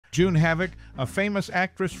June Havoc, a famous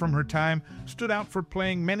actress from her time, stood out for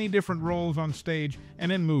playing many different roles on stage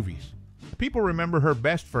and in movies. People remember her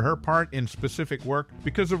best for her part in specific work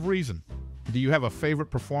because of reason. Do you have a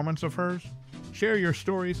favorite performance of hers? Share your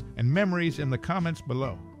stories and memories in the comments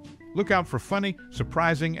below. Look out for funny,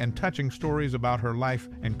 surprising, and touching stories about her life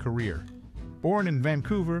and career. Born in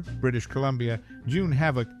Vancouver, British Columbia, June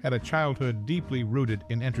Havoc had a childhood deeply rooted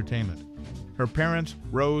in entertainment. Her parents,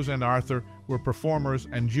 Rose and Arthur, were performers,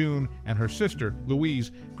 and June and her sister,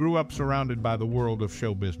 Louise, grew up surrounded by the world of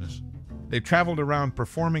show business. They traveled around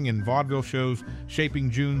performing in vaudeville shows,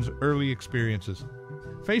 shaping June's early experiences.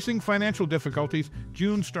 Facing financial difficulties,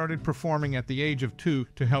 June started performing at the age of 2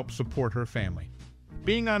 to help support her family.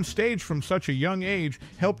 Being on stage from such a young age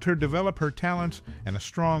helped her develop her talents and a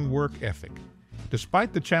strong work ethic.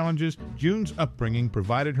 Despite the challenges, June's upbringing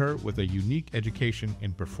provided her with a unique education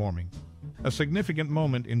in performing. A significant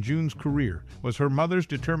moment in June's career was her mother's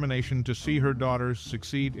determination to see her daughters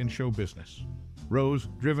succeed in show business. Rose,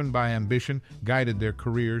 driven by ambition, guided their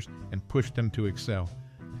careers and pushed them to excel.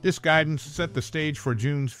 This guidance set the stage for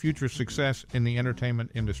June's future success in the entertainment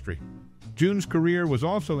industry. June's career was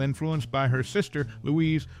also influenced by her sister,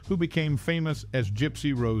 Louise, who became famous as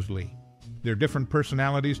Gypsy Rose Lee. Their different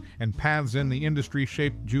personalities and paths in the industry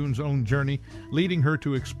shaped June's own journey, leading her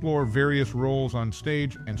to explore various roles on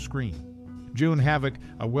stage and screen. June Havoc,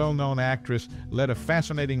 a well-known actress, led a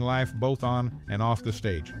fascinating life both on and off the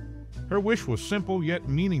stage. Her wish was simple yet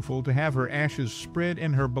meaningful: to have her ashes spread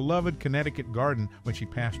in her beloved Connecticut garden when she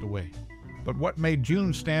passed away. But what made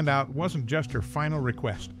June stand out wasn't just her final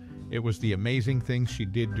request. It was the amazing things she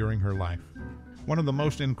did during her life. One of the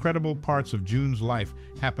most incredible parts of June's life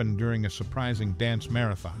happened during a surprising dance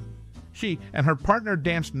marathon. She and her partner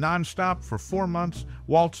danced non-stop for 4 months,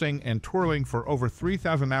 waltzing and twirling for over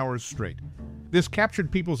 3,000 hours straight. This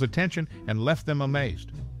captured people's attention and left them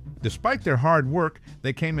amazed. Despite their hard work,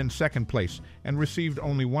 they came in second place and received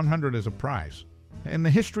only $100 as a prize. In the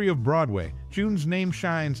history of Broadway, June's name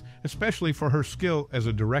shines, especially for her skill as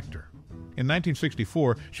a director. In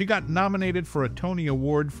 1964, she got nominated for a Tony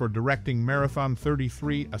Award for directing Marathon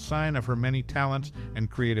 33, a sign of her many talents and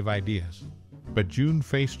creative ideas. But June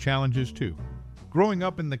faced challenges too. Growing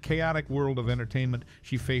up in the chaotic world of entertainment,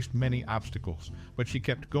 she faced many obstacles, but she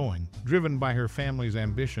kept going, driven by her family's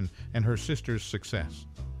ambition and her sister's success.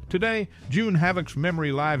 Today, June Havoc's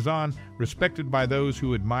memory lives on, respected by those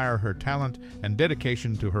who admire her talent and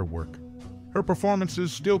dedication to her work. Her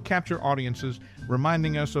performances still capture audiences,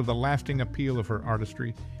 reminding us of the lasting appeal of her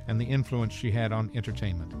artistry and the influence she had on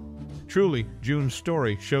entertainment. Truly, June's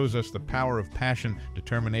story shows us the power of passion,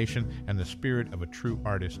 determination, and the spirit of a true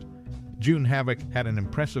artist. June Havoc had an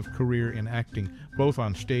impressive career in acting, both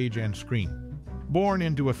on stage and screen. Born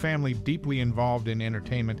into a family deeply involved in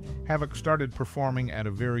entertainment, Havoc started performing at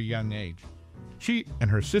a very young age. She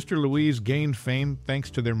and her sister Louise gained fame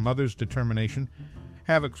thanks to their mother's determination.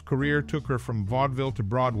 Havoc's career took her from vaudeville to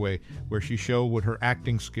Broadway, where she showed her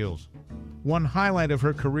acting skills. One highlight of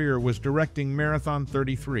her career was directing Marathon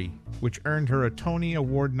 33, which earned her a Tony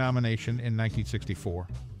Award nomination in 1964.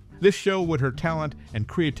 This showed her talent and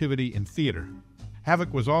creativity in theater.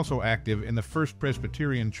 Havoc was also active in the First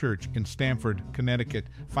Presbyterian Church in Stamford, Connecticut,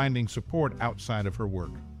 finding support outside of her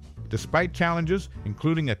work. Despite challenges,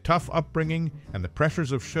 including a tough upbringing and the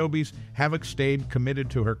pressures of showbiz, Havoc stayed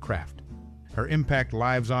committed to her craft. Her impact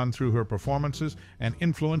lives on through her performances and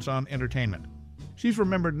influence on entertainment. She's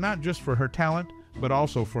remembered not just for her talent, but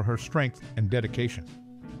also for her strength and dedication.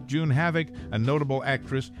 June Havoc, a notable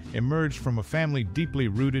actress, emerged from a family deeply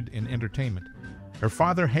rooted in entertainment. Her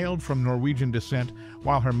father hailed from Norwegian descent,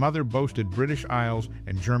 while her mother boasted British Isles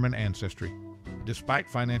and German ancestry. Despite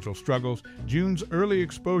financial struggles, June's early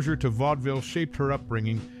exposure to vaudeville shaped her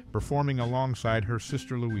upbringing, performing alongside her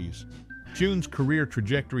sister Louise. June's career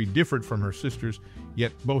trajectory differed from her sister's,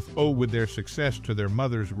 yet both owe with their success to their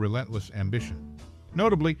mother's relentless ambition.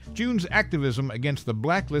 Notably, June's activism against the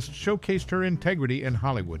blacklist showcased her integrity in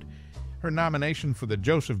Hollywood. Her nomination for the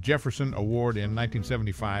Joseph Jefferson Award in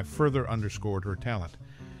 1975 further underscored her talent.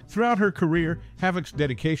 Throughout her career, Havoc's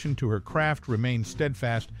dedication to her craft remained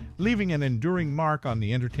steadfast, leaving an enduring mark on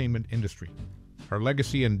the entertainment industry. Her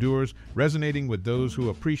legacy endures, resonating with those who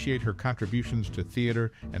appreciate her contributions to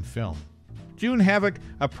theater and film. June Havoc,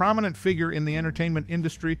 a prominent figure in the entertainment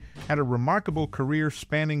industry, had a remarkable career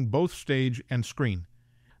spanning both stage and screen.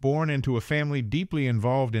 Born into a family deeply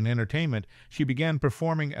involved in entertainment, she began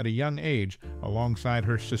performing at a young age alongside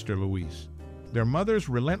her sister Louise. Their mother's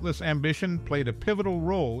relentless ambition played a pivotal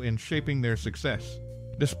role in shaping their success.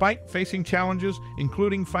 Despite facing challenges,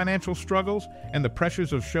 including financial struggles and the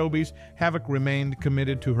pressures of showbiz, Havoc remained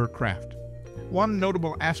committed to her craft. One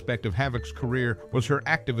notable aspect of Havoc's career was her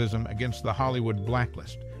activism against the Hollywood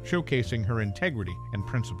blacklist, showcasing her integrity and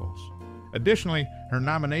principles. Additionally, her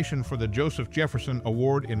nomination for the Joseph Jefferson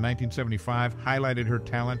Award in 1975 highlighted her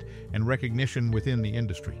talent and recognition within the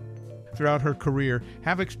industry. Throughout her career,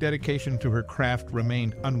 Havoc's dedication to her craft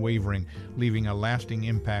remained unwavering, leaving a lasting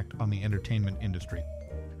impact on the entertainment industry.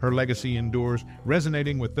 Her legacy endures,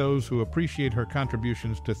 resonating with those who appreciate her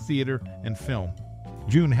contributions to theater and film.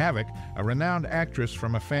 June Havoc, a renowned actress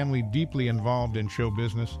from a family deeply involved in show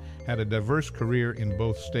business, had a diverse career in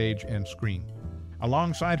both stage and screen.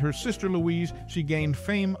 Alongside her sister Louise, she gained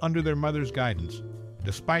fame under their mother's guidance.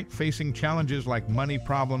 Despite facing challenges like money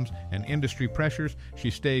problems and industry pressures, she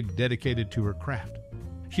stayed dedicated to her craft.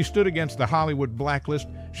 She stood against the Hollywood blacklist,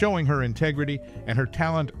 showing her integrity, and her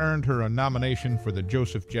talent earned her a nomination for the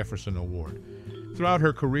Joseph Jefferson Award. Throughout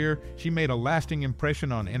her career, she made a lasting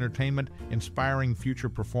impression on entertainment, inspiring future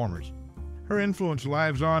performers. Her influence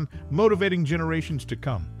lives on, motivating generations to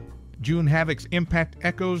come. June Havoc's impact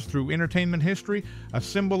echoes through entertainment history, a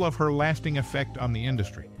symbol of her lasting effect on the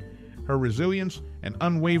industry. Her resilience and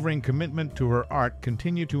unwavering commitment to her art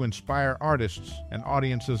continue to inspire artists and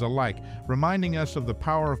audiences alike, reminding us of the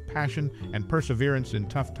power of passion and perseverance in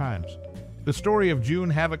tough times. The story of June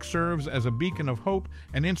Havoc serves as a beacon of hope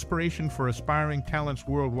and inspiration for aspiring talents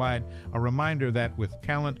worldwide, a reminder that with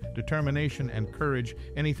talent, determination, and courage,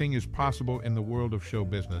 anything is possible in the world of show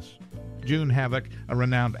business. June Havoc, a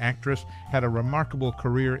renowned actress, had a remarkable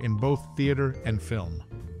career in both theater and film.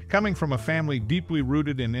 Coming from a family deeply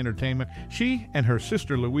rooted in entertainment, she and her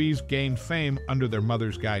sister Louise gained fame under their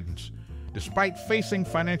mother's guidance. Despite facing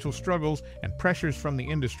financial struggles and pressures from the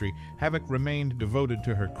industry, Havoc remained devoted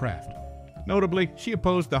to her craft. Notably, she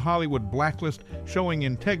opposed the Hollywood blacklist, showing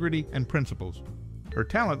integrity and principles. Her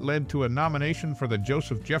talent led to a nomination for the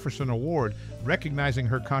Joseph Jefferson Award, recognizing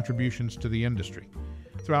her contributions to the industry.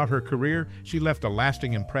 Throughout her career, she left a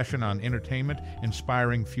lasting impression on entertainment,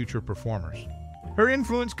 inspiring future performers. Her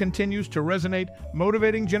influence continues to resonate,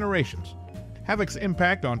 motivating generations. Havoc's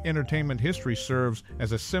impact on entertainment history serves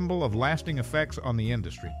as a symbol of lasting effects on the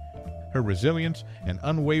industry. Her resilience and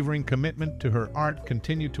unwavering commitment to her art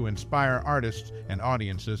continue to inspire artists and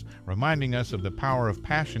audiences, reminding us of the power of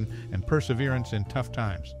passion and perseverance in tough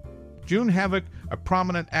times. June Havoc, a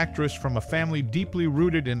prominent actress from a family deeply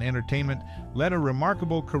rooted in entertainment, led a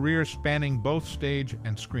remarkable career spanning both stage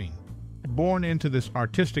and screen. Born into this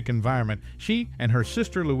artistic environment, she and her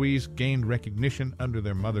sister Louise gained recognition under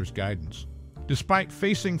their mother's guidance. Despite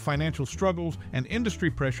facing financial struggles and industry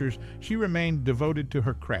pressures, she remained devoted to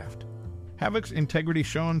her craft. Havoc's integrity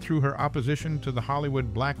shone through her opposition to the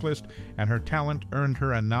Hollywood blacklist, and her talent earned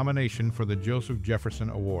her a nomination for the Joseph Jefferson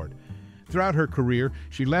Award. Throughout her career,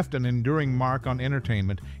 she left an enduring mark on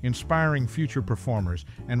entertainment, inspiring future performers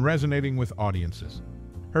and resonating with audiences.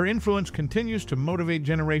 Her influence continues to motivate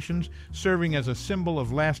generations, serving as a symbol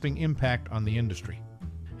of lasting impact on the industry.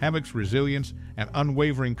 Havoc's resilience and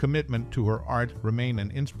unwavering commitment to her art remain an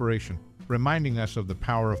inspiration, reminding us of the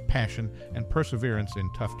power of passion and perseverance in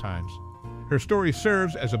tough times. Her story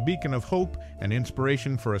serves as a beacon of hope and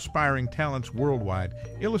inspiration for aspiring talents worldwide,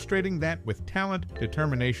 illustrating that with talent,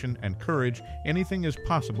 determination, and courage, anything is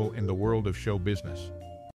possible in the world of show business.